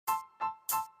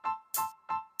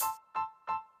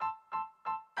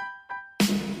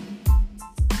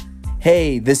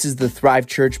Hey, this is the Thrive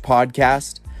Church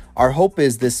podcast. Our hope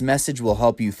is this message will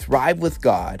help you thrive with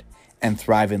God and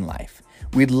thrive in life.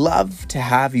 We'd love to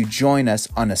have you join us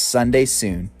on a Sunday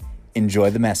soon. Enjoy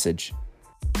the message.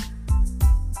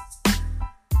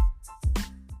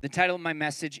 The title of my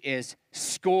message is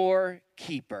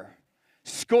Scorekeeper.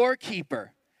 Scorekeeper.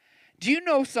 Do you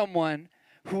know someone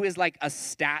who is like a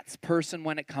stats person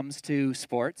when it comes to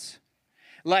sports?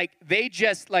 Like they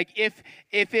just like if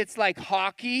it's like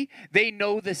hockey, they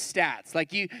know the stats.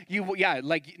 Like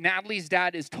like Natalie's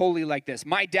dad is totally like this.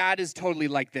 My dad is totally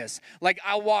like this. Like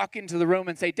I'll walk into the room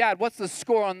and say, "Dad, what's the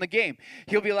score on the game?"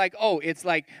 He'll be like, "Oh, it's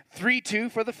like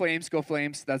 3-2 for the Flames. Go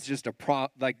Flames." That's just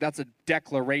that's a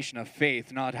declaration of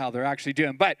faith, not how they're actually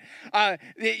doing. But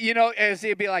as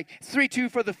it'd be like 3-2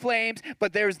 for the Flames,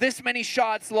 but there's this many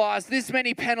shots lost, this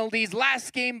many penalties.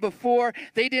 Last game before,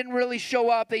 they didn't really show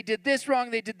up. They did this wrong.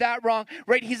 They did that wrong,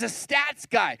 right? He's a stats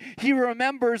guy. He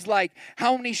remembers like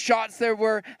how many shots there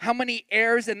were, how many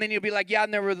errors, and then you'll be like, yeah,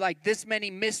 and there were like this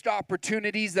many missed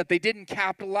opportunities that they didn't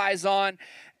capitalize on.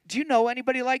 Do you know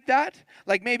anybody like that?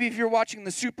 Like maybe if you're watching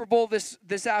the Super Bowl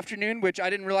this afternoon, which I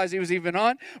didn't realize he was even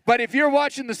on, but if you're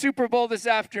watching the Super Bowl this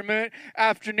afternoon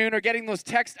or getting those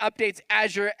text updates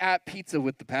as you're at Pizza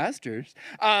with the Pastors,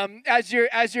 as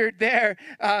you're there,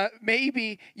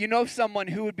 maybe you know someone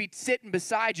who would be sitting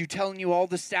beside you telling you all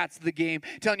the stats of the game,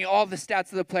 telling you all the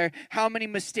stats of the player, how many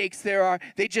mistakes there are.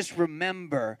 They just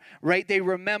remember, right? They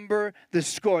remember the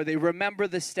score. They remember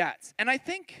the stats. And I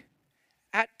think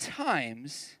at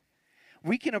times,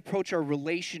 we can approach our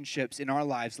relationships in our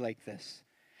lives like this.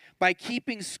 By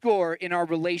keeping score in our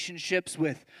relationships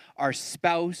with our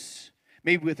spouse,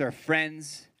 maybe with our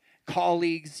friends,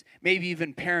 colleagues, maybe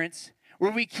even parents,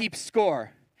 where we keep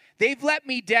score. They've let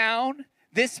me down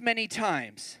this many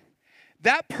times.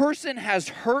 That person has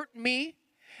hurt me,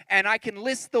 and I can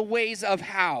list the ways of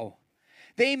how.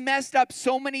 They messed up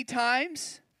so many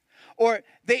times, or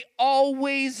they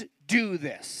always do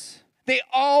this. They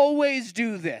always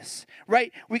do this,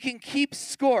 right? We can keep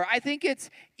score. I think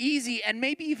it's easy and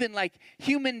maybe even like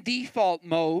human default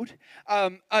mode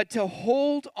to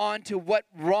hold on to what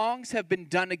wrongs have been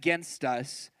done against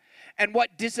us and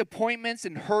what disappointments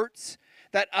and hurts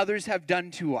that others have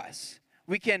done to us.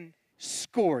 We can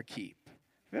score keep.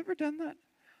 Have you ever done that?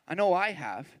 I know I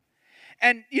have.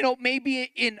 And,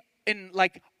 maybe in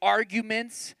like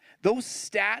arguments, those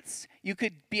stats, you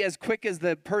could be as quick as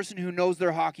the person who knows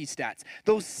their hockey stats.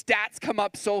 Those stats come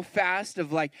up so fast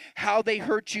of like how they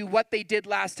hurt you, what they did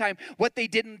last time, what they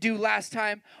didn't do last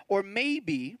time. Or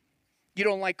maybe you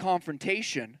don't like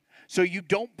confrontation, so you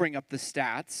don't bring up the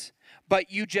stats, but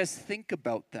you just think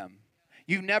about them.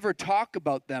 You never talk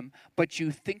about them, but you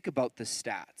think about the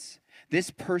stats. This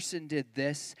person did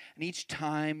this, and each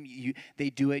time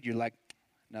they do it, you're like,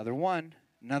 another one.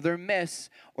 Another miss,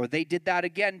 or they did that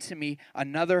again to me,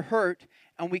 another hurt,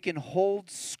 and we can hold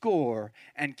score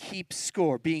and keep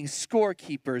score, being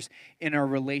scorekeepers in our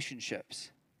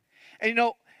relationships. And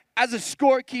as a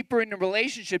scorekeeper in the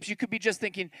relationships, you could be just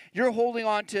thinking, you're holding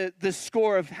on to the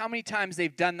score of how many times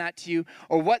they've done that to you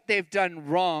or what they've done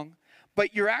wrong,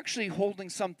 but you're actually holding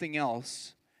something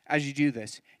else as you do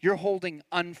this. You're holding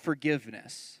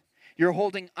unforgiveness. You're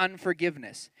holding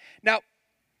unforgiveness. Now,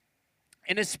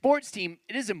 in a sports team,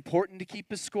 it is important to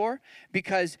keep a score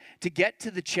because to get to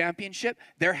the championship,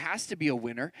 there has to be a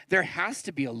winner. There has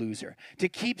to be a loser. To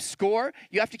keep score,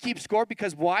 you have to keep score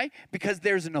because why? Because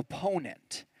there's an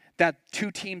opponent that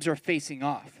two teams are facing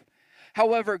off.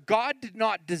 However, God did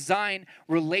not design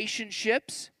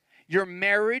relationships, your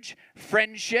marriage,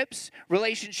 friendships,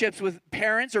 relationships with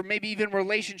parents, or maybe even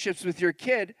relationships with your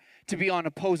kid to be on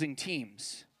opposing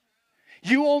teams.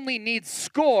 You only need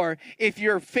score if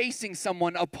you're facing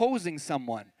someone, opposing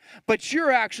someone. But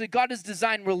God has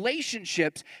designed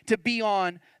relationships to be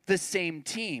on the same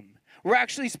team. We're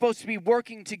actually supposed to be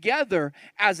working together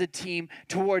as a team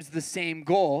towards the same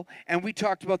goal. And we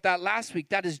talked about that last week.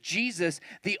 That is Jesus,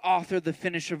 the author, the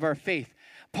finisher of our faith.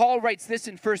 Paul writes this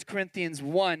in 1 Corinthians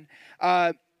 1.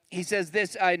 He says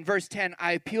this in verse 10,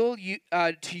 I appeal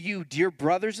to you, dear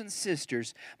brothers and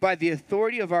sisters, by the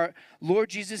authority of our Lord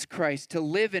Jesus Christ, to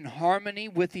live in harmony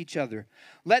with each other.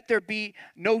 Let there be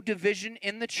no division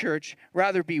in the church,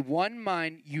 rather be one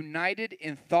mind, united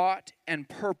in thought and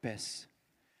purpose.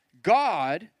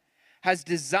 God has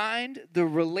designed the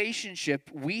relationship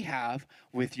we have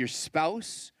with your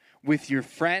spouse, with your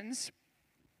friends,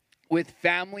 with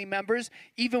family members,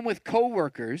 even with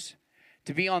coworkers,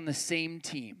 to be on the same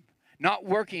team, not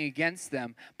working against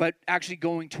them, but actually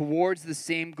going towards the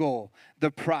same goal, the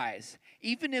prize.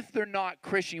 Even if they're not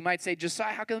Christian, you might say,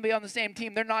 Josiah, how can they be on the same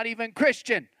team? They're not even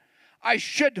Christian. I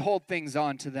should hold things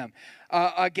on to them,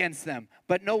 against them.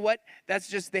 But know what? That's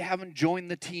just they haven't joined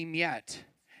the team yet.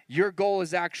 Your goal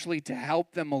is actually to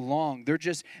help them along. They're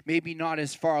just maybe not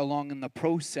as far along in the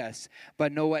process.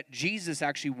 But know what? Jesus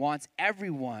actually wants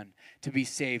everyone to be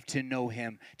saved, to know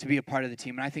him, to be a part of the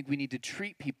team. And I think we need to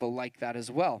treat people like that as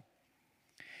well.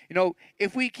 You know,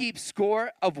 if we keep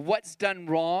score of what's done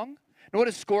wrong, know what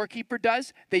a scorekeeper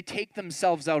does? They take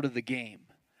themselves out of the game,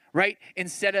 right?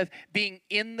 Instead of being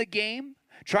in the game,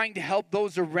 trying to help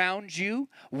those around you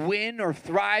win or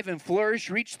thrive and flourish,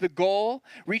 reach the goal,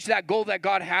 reach that goal that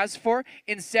God has for.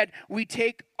 Instead, we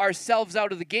take ourselves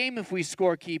out of the game if we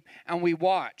scorekeep and we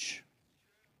watch.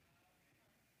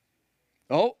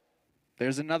 Oh,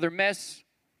 there's another miss.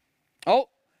 Oh,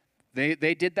 they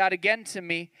did that again to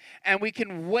me. And we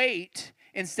can wait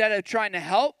instead of trying to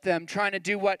help them, trying to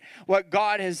do what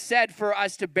God has said for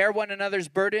us to bear one another's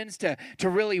burdens, to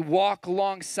really walk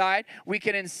alongside. We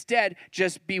can instead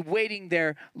just be waiting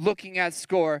there, looking at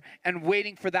score, and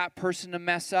waiting for that person to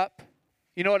mess up.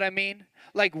 You know what I mean?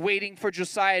 Like waiting for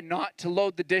Josiah not to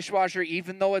load the dishwasher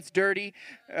even though it's dirty.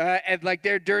 And like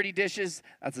their dirty dishes.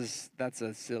 That's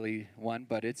a silly one,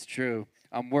 but it's true.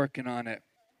 I'm working on it.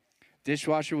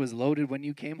 Dishwasher was loaded when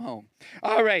you came home.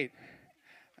 All right.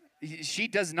 She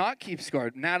does not keep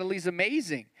score. Natalie's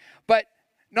amazing. But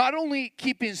not only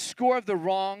keeping score of the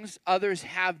wrongs others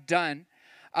have done,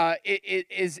 it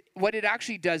is what it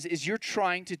actually does is you're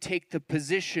trying to take the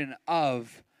position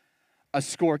of a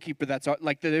scorekeeper. That's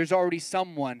like there's already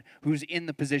someone who's in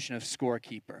the position of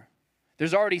scorekeeper.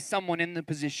 There's already someone in the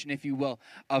position, if you will,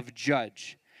 of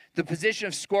judge. The position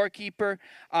of scorekeeper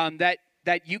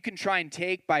that you can try and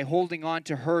take by holding on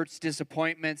to hurts,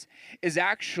 disappointments, is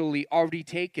actually already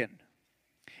taken.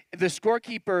 The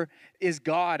scorekeeper is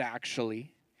God,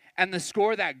 actually. And the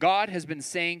score that God has been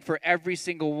saying for every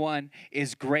single one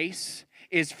is grace,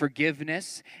 is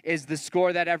forgiveness, is the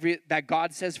score that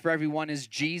God says for everyone is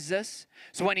Jesus.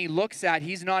 So when he looks at,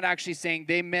 he's not actually saying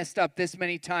they messed up this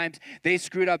many times, they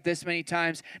screwed up this many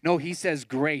times. No, he says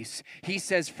grace. He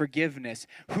says forgiveness.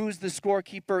 Who's the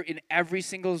scorekeeper in every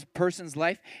single person's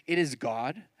life? It is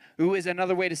God. Who is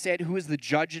another way to say it? Who is the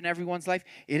judge in everyone's life?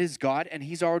 It is God, and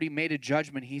he's already made a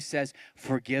judgment. He says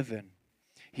forgiven.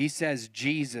 He says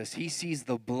Jesus. He sees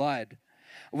the blood.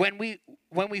 When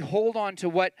we hold on to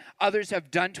what others have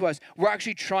done to us, we're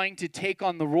actually trying to take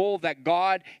on the role that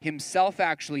God himself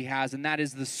actually has, and that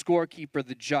is the scorekeeper,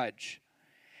 the judge.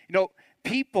 You know,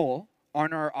 people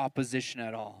aren't our opposition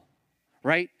at all,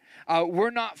 right? We're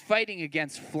not fighting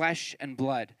against flesh and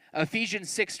blood. Ephesians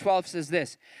 6:12 says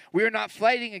this: we are not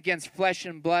fighting against flesh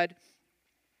and blood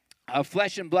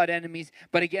enemies,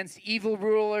 but against evil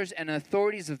rulers and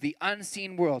authorities of the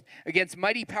unseen world, against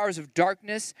mighty powers of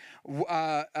darkness,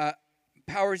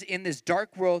 powers in this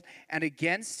dark world, and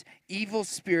against evil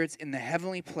spirits in the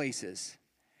heavenly places.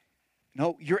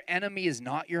 No, your enemy is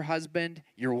not your husband,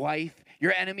 your wife.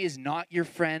 Your enemy is not your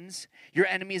friends. Your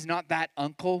enemy is not that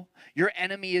uncle. Your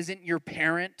enemy isn't your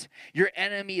parent. Your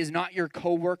enemy is not your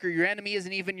coworker. Your enemy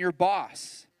isn't even your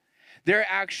boss. They're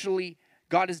actually,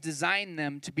 God has designed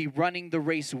them to be running the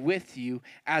race with you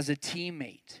as a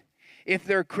teammate. If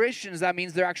they're Christians, that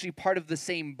means they're actually part of the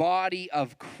same body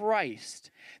of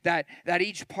Christ. That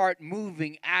each part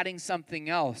moving, adding something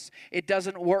else. It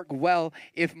doesn't work well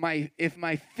if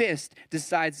my fist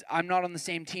decides I'm not on the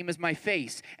same team as my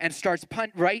face and starts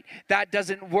right? That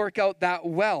doesn't work out that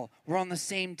well. We're on the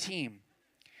same team.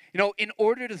 You know, in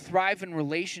order to thrive in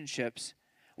relationships,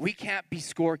 we can't be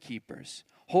scorekeepers,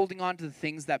 holding on to the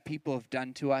things that people have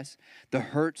done to us, the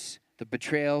hurts, the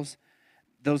betrayals,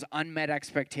 those unmet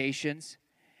expectations.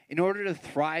 In order to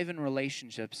thrive in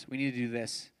relationships, we need to do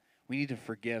this. We need to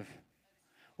forgive.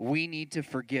 We need to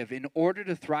forgive. In order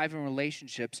to thrive in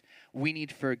relationships, we need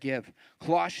to forgive.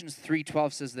 Colossians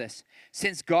 3:12 says this: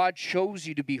 since God chose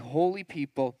you to be holy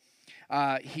people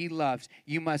he loves,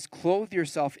 you must clothe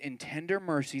yourself in tender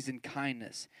mercies and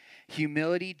kindness,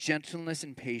 humility, gentleness,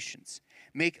 and patience.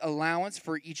 Make allowance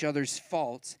for each other's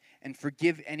faults and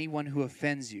forgive anyone who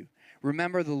offends you.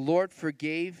 Remember, the Lord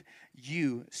forgave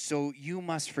you, so you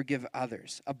must forgive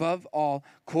others. Above all,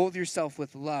 clothe yourself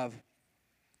with love,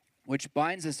 which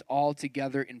binds us all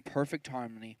together in perfect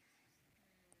harmony.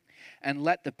 And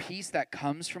let the peace that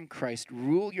comes from Christ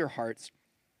rule your hearts,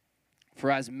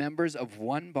 for as members of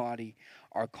one body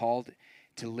are called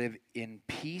to live in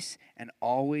peace and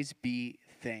always be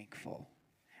thankful.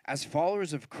 As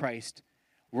followers of Christ,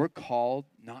 we're called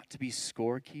not to be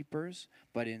scorekeepers,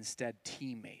 but instead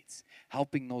teammates,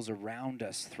 helping those around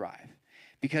us thrive.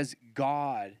 because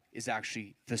God is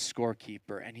actually the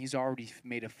scorekeeper, and he's already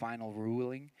made a final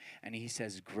ruling, and he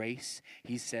says grace,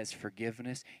 he says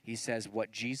forgiveness, he says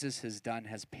what Jesus has done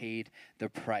has paid the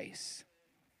price.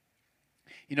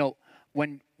 You know,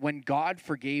 when God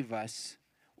forgave us,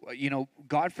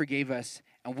 God forgave us,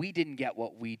 and we didn't get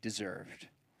what we deserved,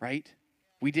 right?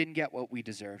 We didn't get what we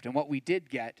deserved, and what we did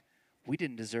get, we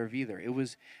didn't deserve either. It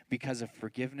was because of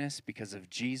forgiveness, because of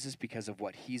Jesus, because of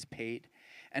what he's paid.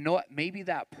 And know what? Maybe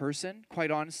that person, quite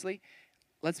honestly,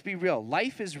 let's be real.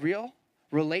 Life is real.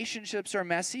 Relationships are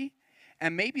messy.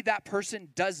 And maybe that person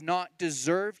does not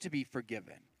deserve to be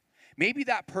forgiven. Maybe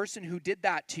that person who did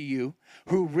that to you,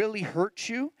 who really hurt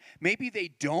you, maybe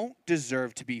they don't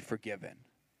deserve to be forgiven.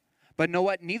 But know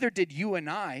what? Neither did you and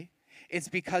I. It's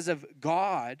because of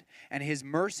God and his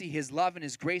mercy, his love, and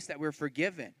his grace that we're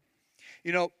forgiven.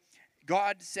 You know,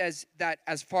 God says that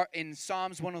as far in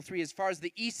Psalms 103, as far as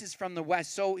the east is from the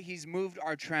west, so he's moved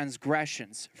our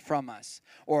transgressions from us,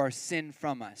 or our sin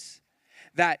from us.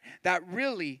 That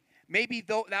really, maybe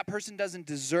though that person doesn't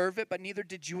deserve it, but neither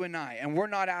did you and I. And we're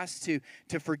not asked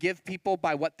to forgive people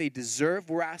by what they deserve.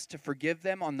 We're asked to forgive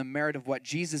them on the merit of what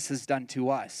Jesus has done to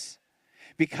us.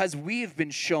 Because we've been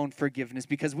shown forgiveness,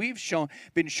 because we've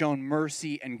been shown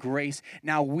mercy and grace,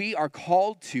 now we are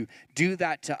called to do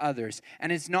that to others.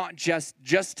 And it's not just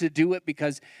to do it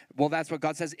because, well, that's what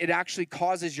God says. It actually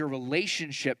causes your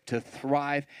relationship to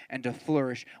thrive and to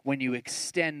flourish when you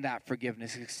extend that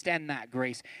forgiveness, extend that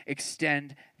grace,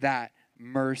 extend that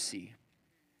mercy.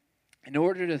 In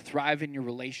order to thrive in your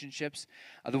relationships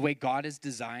the way God is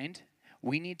designed,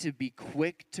 we need to be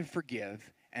quick to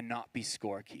forgive and not be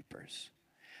scorekeepers.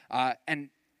 And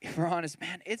if we're honest,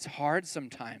 man, it's hard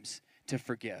sometimes to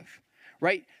forgive,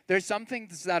 right? There's some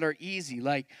things that are easy,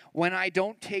 like when I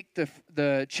don't take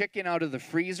the chicken out of the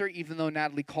freezer, even though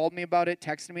Natalie called me about it,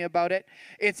 texted me about it,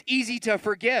 it's easy to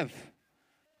forgive.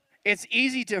 It's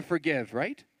easy to forgive,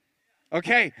 right?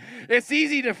 Okay, it's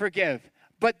easy to forgive.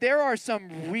 But there are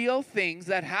some real things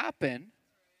that happen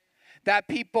that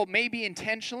people maybe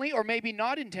intentionally or maybe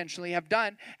not intentionally have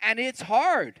done, and it's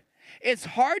hard. It's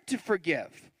hard to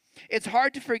forgive. It's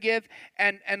hard to forgive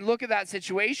and look at that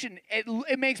situation.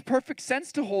 It makes perfect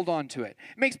sense to hold on to it.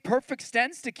 It makes perfect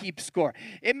sense to keep score.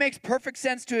 It makes perfect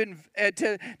sense to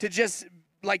just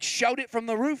like shout it from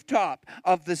the rooftop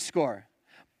of the score.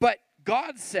 But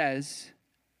God says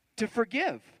to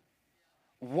forgive.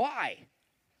 Why?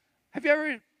 Have you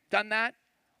ever done that?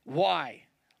 Why?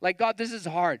 Like, God, this is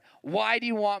hard. Why do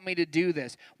you want me to do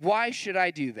this? Why should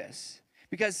I do this?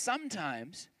 Because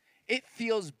sometimes it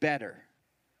feels better.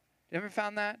 You ever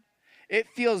found that? It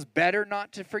feels better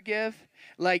not to forgive.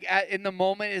 Like in the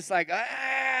moment, it's like,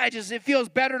 it feels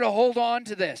better to hold on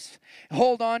to this.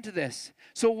 Hold on to this.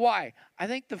 So why? I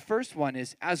think the first one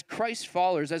is, as Christ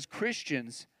followers, as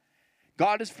Christians,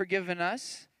 God has forgiven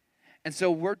us. And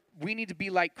so we need to be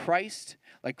like Christ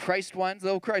ones,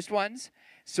 little Christ ones.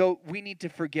 So we need to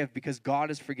forgive because God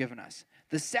has forgiven us.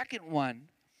 The second one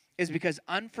is because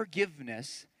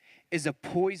unforgiveness is a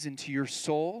poison to your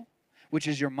soul, which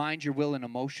is your mind, your will, and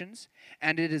emotions,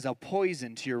 and it is a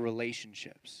poison to your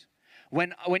relationships.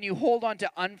 When you hold on to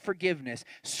unforgiveness,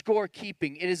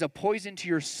 scorekeeping, it is a poison to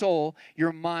your soul,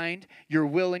 your mind, your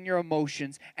will, and your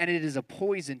emotions, and it is a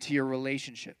poison to your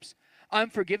relationships.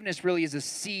 Unforgiveness really is a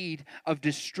seed of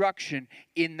destruction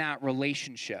in that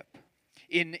relationship.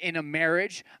 In a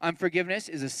marriage, unforgiveness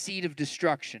is a seed of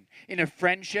destruction. In a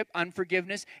friendship,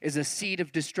 unforgiveness is a seed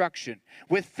of destruction.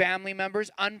 With family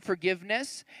members,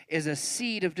 unforgiveness is a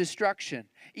seed of destruction.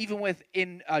 Even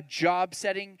within a job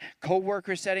setting,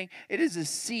 co-worker setting, it is a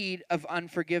seed of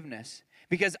unforgiveness.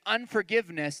 Because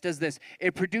unforgiveness does this.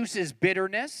 It produces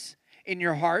bitterness in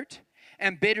your heart,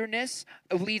 and bitterness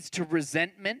leads to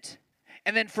resentment.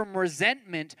 And then from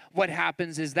resentment, what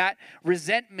happens is that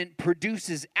resentment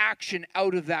produces action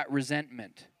out of that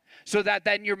resentment. So that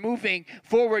then you're moving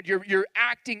forward, you're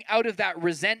acting out of that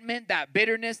resentment, that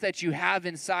bitterness that you have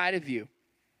inside of you.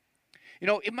 You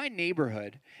know, in my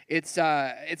neighborhood, it's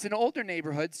an older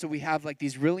neighborhood, so we have like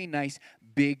these really nice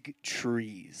big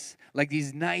trees. Like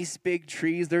these nice big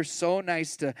trees. They're so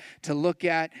nice to look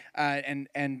at and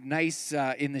nice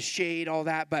in the shade, all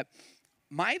that. But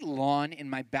my lawn in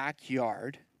my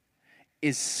backyard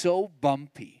is so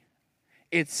bumpy.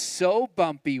 It's so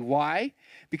bumpy. Why?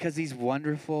 Because these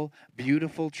wonderful,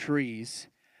 beautiful trees,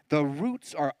 the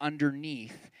roots are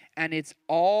underneath, and it's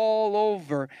all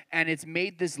over, and it's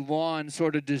made this lawn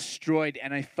sort of destroyed,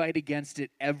 and I fight against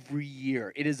it every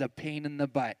year. It is a pain in the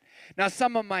butt. Now,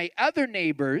 some of my other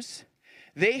neighbors,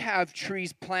 they have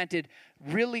trees planted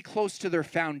really close to their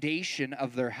foundation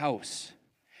of their house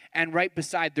and right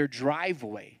beside their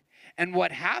driveway. And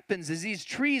what happens is these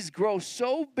trees grow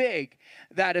so big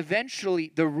that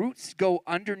eventually the roots go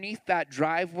underneath that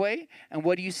driveway. And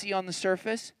what do you see on the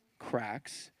surface?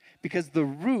 Cracks. Because the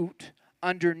root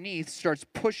underneath starts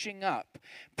pushing up,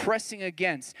 pressing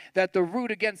against, that the root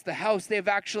against the house. They've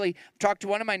actually talked to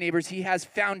one of my neighbors. He has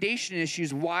foundation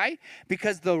issues. Why?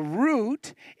 Because the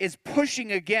root is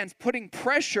pushing against, putting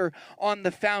pressure on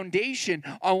the foundation,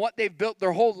 on what they've built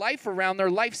their whole life around, their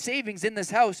life savings in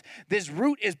this house. This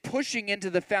root is pushing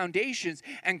into the foundations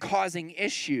and causing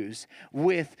issues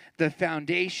with the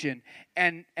foundation.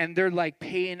 And they're like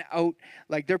paying out,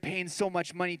 like they're paying so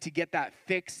much money to get that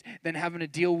fixed, then having to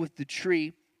deal with the tree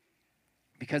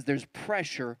because there's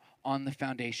pressure on the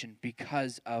foundation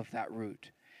because of that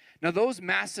root. Now, those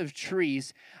massive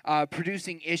trees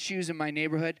producing issues in my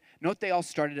neighborhood, know what they all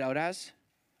started out as?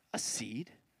 A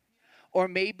seed. Or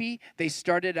maybe they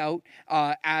started out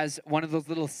as one of those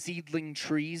little seedling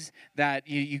trees that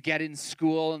you get in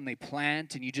school and they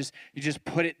plant and you just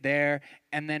put it there.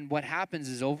 And then what happens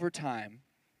is over time,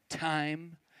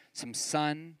 some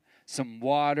sun, some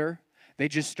water, they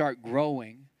just start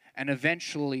growing. And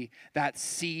eventually that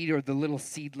seed or the little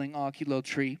seedling, cute little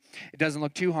tree, it doesn't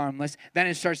look too harmless. Then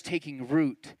it starts taking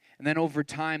root. And then over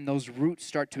time, those roots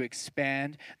start to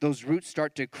expand. Those roots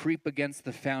start to creep against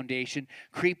the foundation,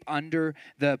 creep under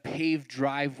the paved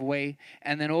driveway.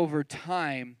 And then over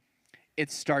time,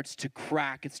 it starts to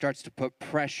crack. It starts to put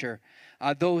pressure.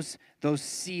 Those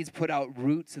seeds put out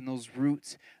roots, and those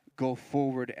roots go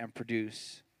forward and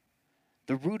produce.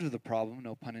 The root of the problem,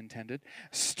 no pun intended,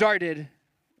 started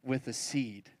with a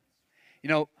seed. You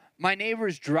know, my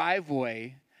neighbor's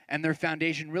driveway and their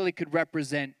foundation really could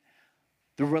represent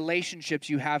the relationships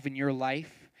you have in your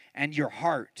life and your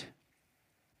heart.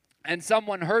 And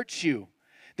someone hurts you.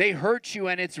 They hurt you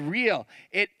and it's real.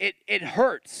 It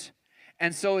hurts.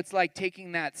 And so it's like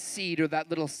taking that seed or that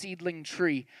little seedling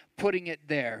tree, putting it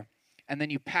there, and then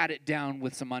you pat it down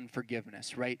with some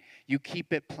unforgiveness, right? You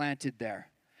keep it planted there.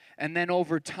 And then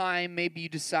over time, maybe you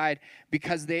decide,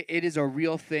 because it is a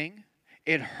real thing,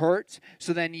 it hurts,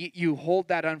 so then you hold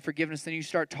that unforgiveness, then you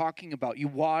start talking about, you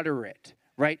water it,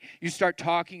 right? You start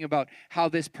talking about how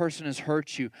this person has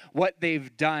hurt you, what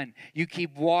they've done. You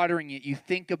keep watering it. You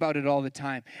think about it all the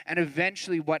time. And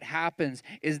eventually what happens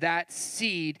is that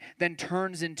seed then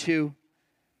turns into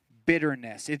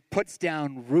bitterness. It puts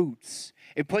down roots.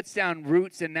 It puts down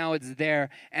roots, and now it's there,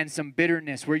 and some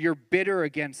bitterness where you're bitter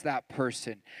against that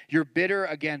person. You're bitter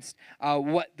against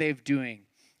what they've doing,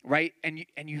 right? And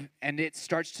it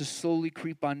starts to slowly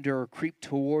creep under or creep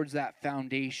towards that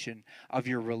foundation of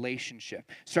your relationship.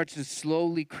 Starts to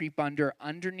slowly creep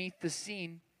underneath the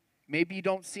scene. Maybe you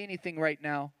don't see anything right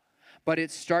now, but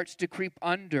it starts to creep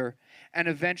under, and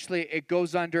eventually it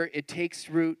goes under, it takes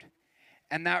root,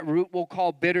 and that root we'll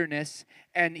call bitterness.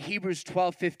 And Hebrews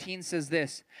 12:15 says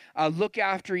this, look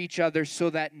after each other so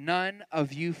that none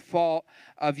of you fails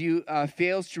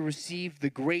to receive the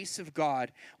grace of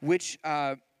God, which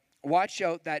watch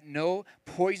out that no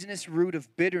poisonous root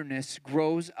of bitterness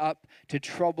grows up to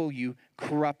trouble you,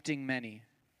 corrupting many.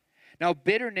 Now,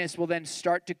 bitterness will then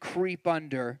start to creep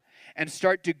under and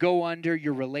start to go under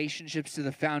your relationships to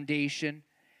the foundation,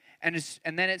 and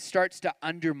then it starts to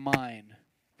undermine.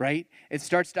 Right? It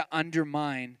starts to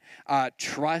undermine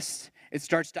trust. It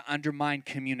starts to undermine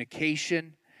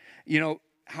communication. You know,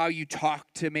 how you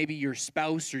talk to maybe your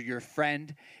spouse or your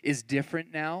friend is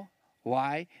different now.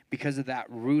 Why? Because of that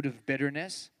root of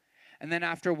bitterness. And then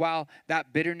after a while,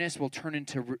 that bitterness will turn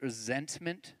into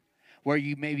resentment, where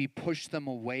you maybe push them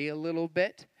away a little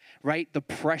bit, right? The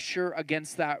pressure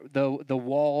against the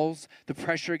walls, the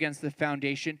pressure against the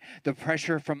foundation, the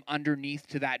pressure from underneath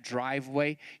to that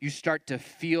driveway. You start to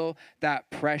feel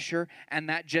that pressure, and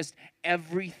that just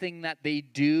everything that they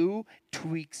do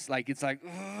tweaks. Like, it's like,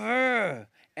 ugh.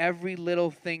 Every little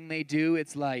thing they do,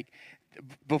 it's like,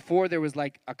 before there was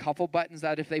like a couple buttons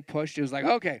that if they pushed, it was like,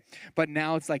 okay. But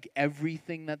now it's like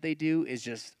everything that they do is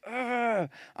just,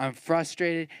 I'm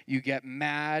frustrated. You get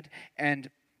mad. And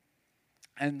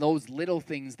those little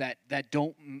things that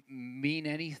don't mean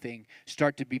anything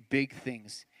start to be big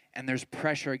things. And there's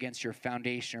pressure against your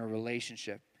foundation or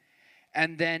relationship.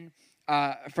 And then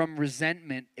from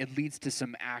resentment, it leads to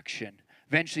some action.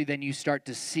 Eventually, then you start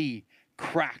to see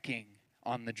cracking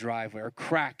on the driveway or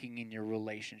cracking in your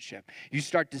relationship. You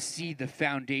start to see the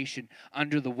foundation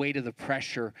under the weight of the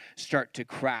pressure start to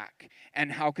crack.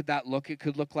 And how could that look? It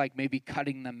could look like maybe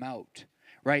cutting them out,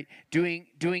 right? Doing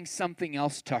something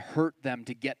else to hurt them,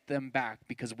 to get them back,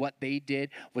 because what they did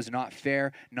was not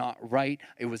fair, not right.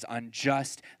 It was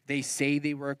unjust. They say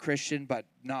they were a Christian, but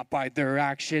not by their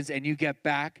actions, and you get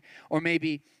back. Or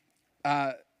maybe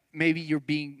maybe you're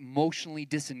being emotionally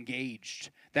disengaged.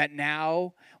 That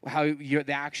now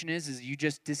the action is you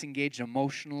just disengaged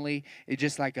emotionally. It's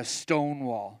just like a stone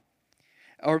wall.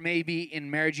 Or maybe in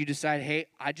marriage you decide, hey,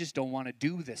 I just don't want to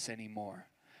do this anymore.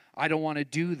 I don't want to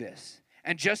do this.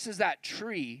 And just as that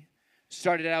tree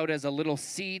started out as a little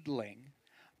seedling,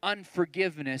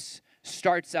 unforgiveness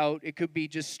starts out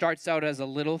as a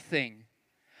little thing,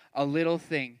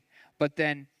 but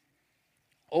then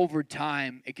over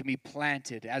time it can be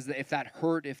planted if that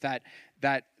hurt, if that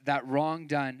wrong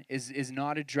done is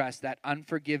not addressed, that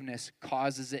unforgiveness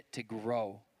causes it to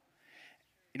grow.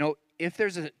 You know, if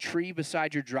there's a tree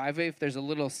beside your driveway, if there's a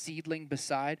little seedling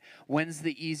beside, when's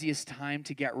the easiest time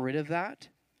to get rid of that?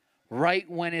 Right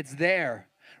when it's there.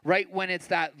 Right when it's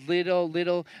that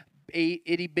little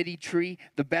itty-bitty tree,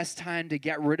 the best time to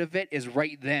get rid of it is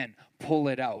right then. Pull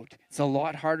it out. It's a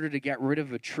lot harder to get rid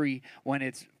of a tree when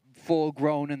it's full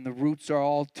grown and the roots are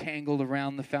all tangled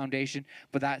around the foundation,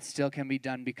 but that still can be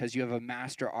done because you have a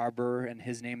master arborer and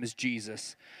his name is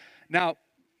Jesus. Now,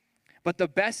 but the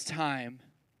best time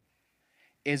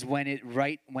is when it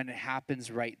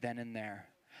happens right then and there.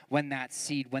 When that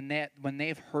seed, when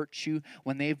they've hurt you,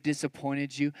 when they've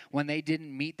disappointed you, when they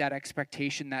didn't meet that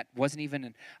expectation that wasn't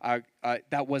even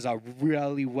that was a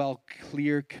really well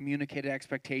clear communicated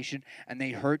expectation, and they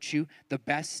hurt you, the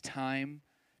best time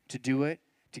to do it,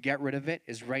 to get rid of it,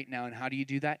 is right now. And how do you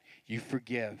do that? You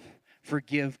forgive.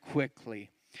 Forgive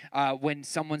quickly. When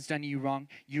someone's done you wrong,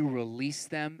 you release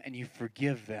them and you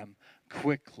forgive them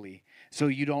quickly, so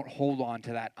you don't hold on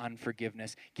to that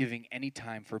unforgiveness, giving any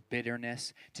time for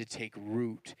bitterness to take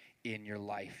root in your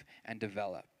life and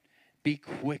develop. Be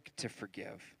quick to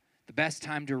forgive. The best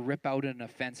time to rip out an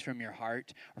offense from your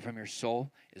heart or from your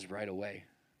soul is right away.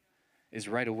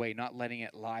 Not letting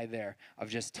it lie there, of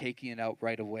just taking it out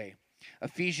right away.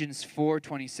 Ephesians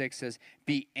 4:26 says,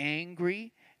 "Be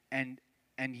angry and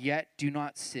yet do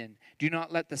not sin. Do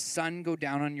not let the sun go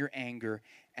down on your anger,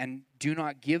 and do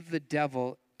not give the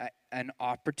devil an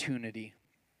opportunity."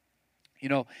 You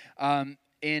know,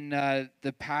 in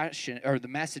the Passion, or the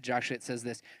Message, actually, it says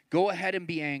this: "Go ahead and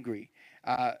be angry.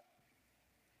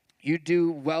 You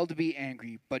do well to be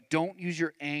angry, but don't use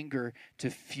your anger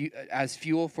as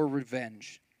fuel for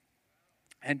revenge.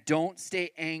 And don't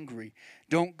stay angry.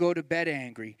 Don't go to bed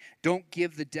angry. Don't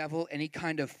give the devil any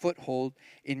kind of foothold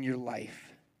in your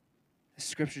life." The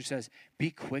scripture says,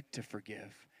 be quick to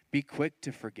forgive. Be quick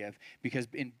to forgive. Because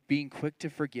in being quick to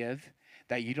forgive,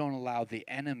 that you don't allow the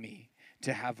enemy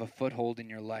to have a foothold in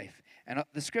your life. And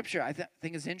the scripture, I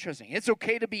think, is interesting. It's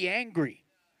okay to be angry.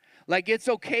 Like, it's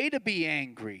okay to be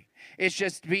angry. It's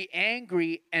just be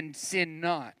angry and sin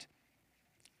not.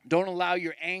 Don't allow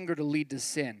your anger to lead to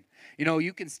sin. You know,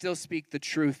 you can still speak the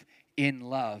truth in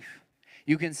love.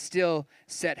 You can still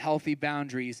set healthy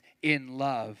boundaries in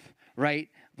love, right?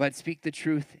 But speak the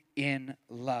truth in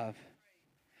love.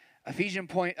 Ephesians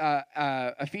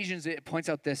it points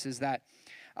out this, is that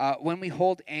when we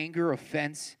hold anger,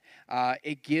 offense,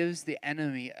 it gives the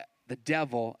enemy, the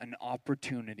devil, an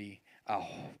opportunity,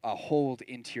 a hold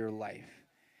into your life.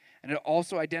 And it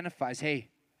also identifies, hey,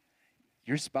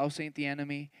 your spouse ain't the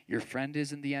enemy. Your friend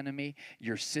isn't the enemy.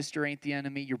 Your sister ain't the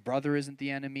enemy. Your brother isn't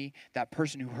the enemy. That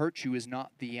person who hurt you is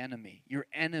not the enemy. Your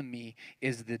enemy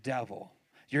is the devil.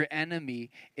 Your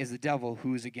enemy is the devil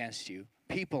who is against you.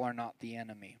 People are not the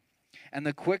enemy. And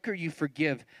the quicker you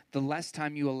forgive, the less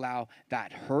time you allow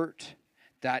that hurt,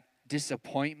 that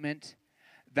disappointment,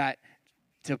 that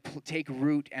to take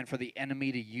root, and for the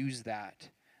enemy to use that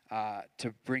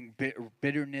to bring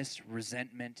bitterness,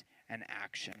 resentment, and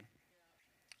action.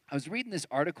 I was reading this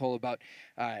article about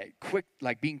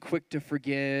being quick to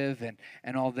forgive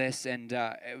and all this, and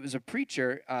it was a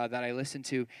preacher that I listened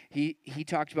to. He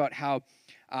talked about how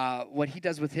what he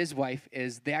does with his wife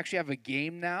is they actually have a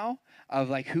game now of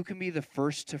like who can be the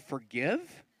first to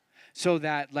forgive, so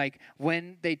that like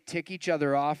when they tick each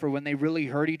other off or when they really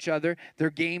hurt each other, their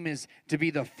game is to be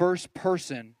the first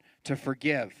person to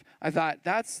forgive. I thought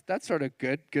that's sort of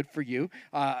good for you.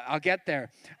 I'll get there.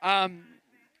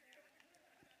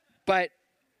 But,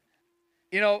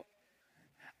 you know,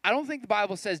 I don't think the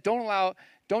Bible says don't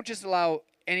just allow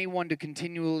anyone to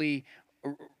continually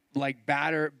like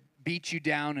beat you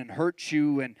down and hurt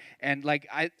you. And like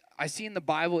I see in the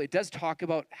Bible, it does talk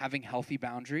about having healthy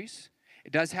boundaries.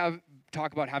 It does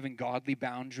talk about having godly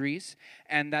boundaries,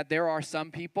 and that there are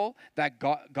some people that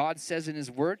God says in his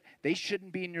word, they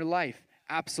shouldn't be in your life.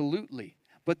 Absolutely.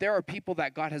 But there are people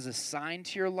that God has assigned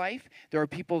to your life. There are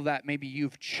people that maybe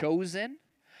you've chosen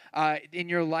in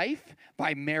your life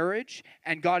by marriage,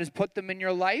 and God has put them in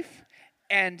your life.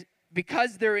 And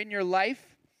because they're in your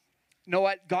life, you know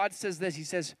what? God says this. He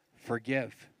says,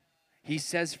 forgive. He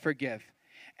says forgive.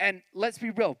 And let's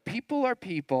be real, people are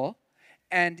people,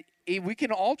 and we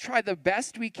can all try the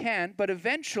best we can, but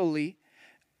eventually,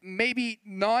 maybe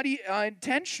not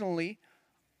intentionally,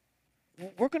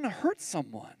 we're going to hurt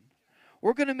someone.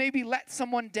 We're going to maybe let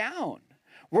someone down.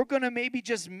 We're going to maybe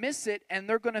just miss it, and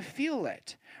they're going to feel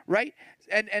it, right?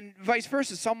 And vice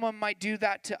versa. Someone might do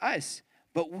that to us,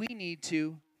 but we need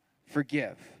to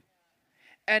forgive.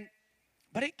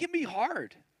 But it can be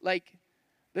hard. Like,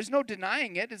 there's no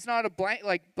denying it. It's not a blank,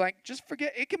 just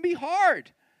forget. It can be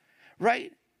hard,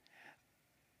 right?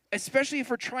 Especially if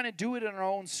we're trying to do it in our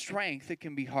own strength, it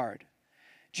can be hard.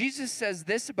 Jesus says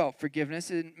this about forgiveness.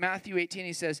 In Matthew 18,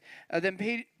 he says, then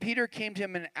Peter came to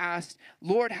him and asked,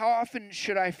 Lord, how often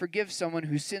should I forgive someone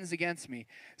who sins against me?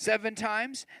 7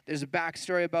 times? There's a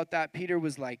backstory about that. Peter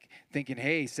was like thinking,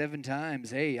 hey, 7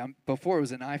 times. Hey, before it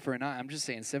was an eye for an eye. I'm just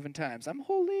saying 7 times. I'm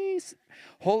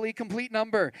holy, complete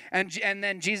number. And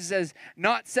then Jesus says,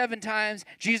 not 7 times.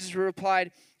 Jesus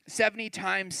replied, 70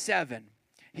 times 7.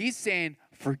 He's saying,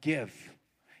 forgive.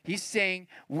 He's saying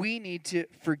we need to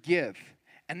forgive.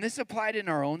 And this applied in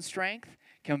our own strength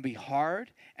can be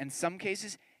hard. And some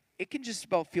cases, it can just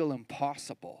about feel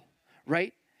impossible,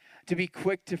 right? To be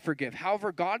quick to forgive.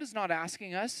 However, God is not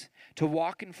asking us to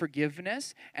walk in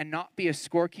forgiveness and not be a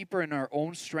scorekeeper in our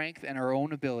own strength and our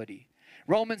own ability.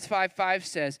 Romans 5:5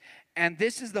 says, and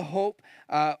this is the hope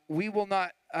we will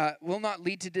not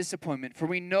lead to disappointment, for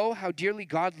we know how dearly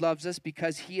God loves us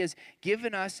because he has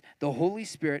given us the Holy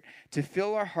Spirit to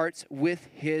fill our hearts with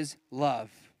his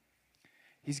love.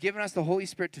 He's given us the Holy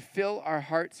Spirit to fill our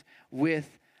hearts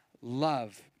with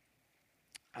love.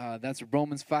 That's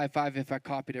Romans 5:5 if I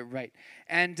copied it right.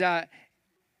 And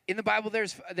in the Bible,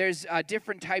 there's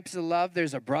different types of love.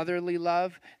 There's a brotherly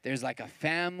love. There's like a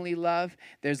family love.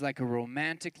 There's like a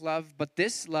romantic love. But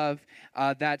this love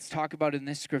that's talked about in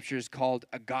this scripture is called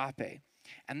agape.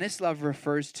 And this love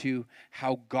refers to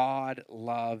how God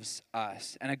loves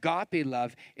us. And agape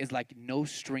love is like no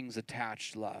strings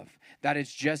attached love. That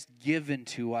is just given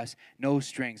to us, no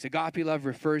strings. Agape love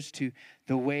refers to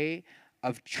the way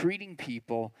of treating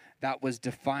people that was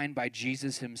defined by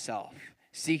Jesus himself,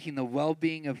 seeking the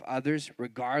well-being of others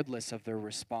regardless of their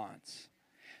response.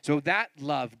 So that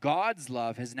love, God's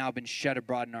love, has now been shed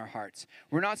abroad in our hearts.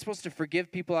 We're not supposed to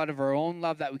forgive people out of our own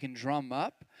love that we can drum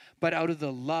up, but out of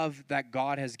the love that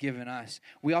God has given us.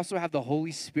 We also have the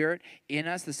Holy Spirit in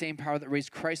us, the same power that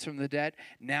raised Christ from the dead,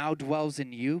 now dwells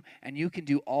in you, and you can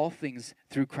do all things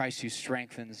through Christ who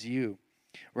strengthens you,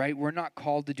 right? We're not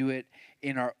called to do it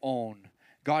in our own.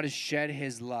 God has shed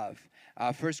his love.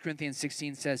 1 Corinthians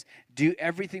 16 says, do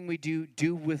everything we do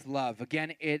with love.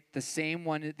 Again, the same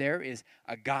one there is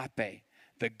agape,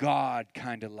 the God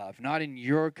kind of love. Not in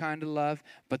your kind of love,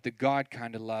 but the God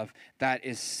kind of love that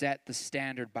is set the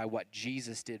standard by what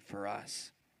Jesus did for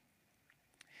us.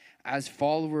 As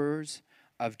followers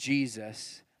of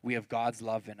Jesus, we have God's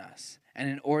love in us. And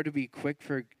in order to be quick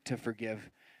to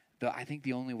forgive, I think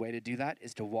the only way to do that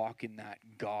is to walk in that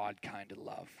God kind of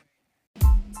love.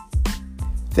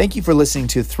 Thank you for listening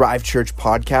to Thrive Church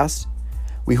Podcast.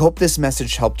 We hope this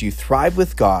message helped you thrive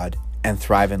with God and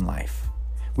thrive in life.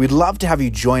 We'd love to have you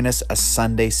join us a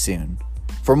Sunday soon.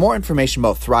 For more information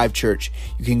about Thrive Church,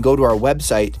 you can go to our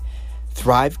website,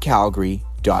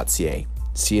 thrivecalgary.ca.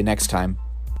 See you next time.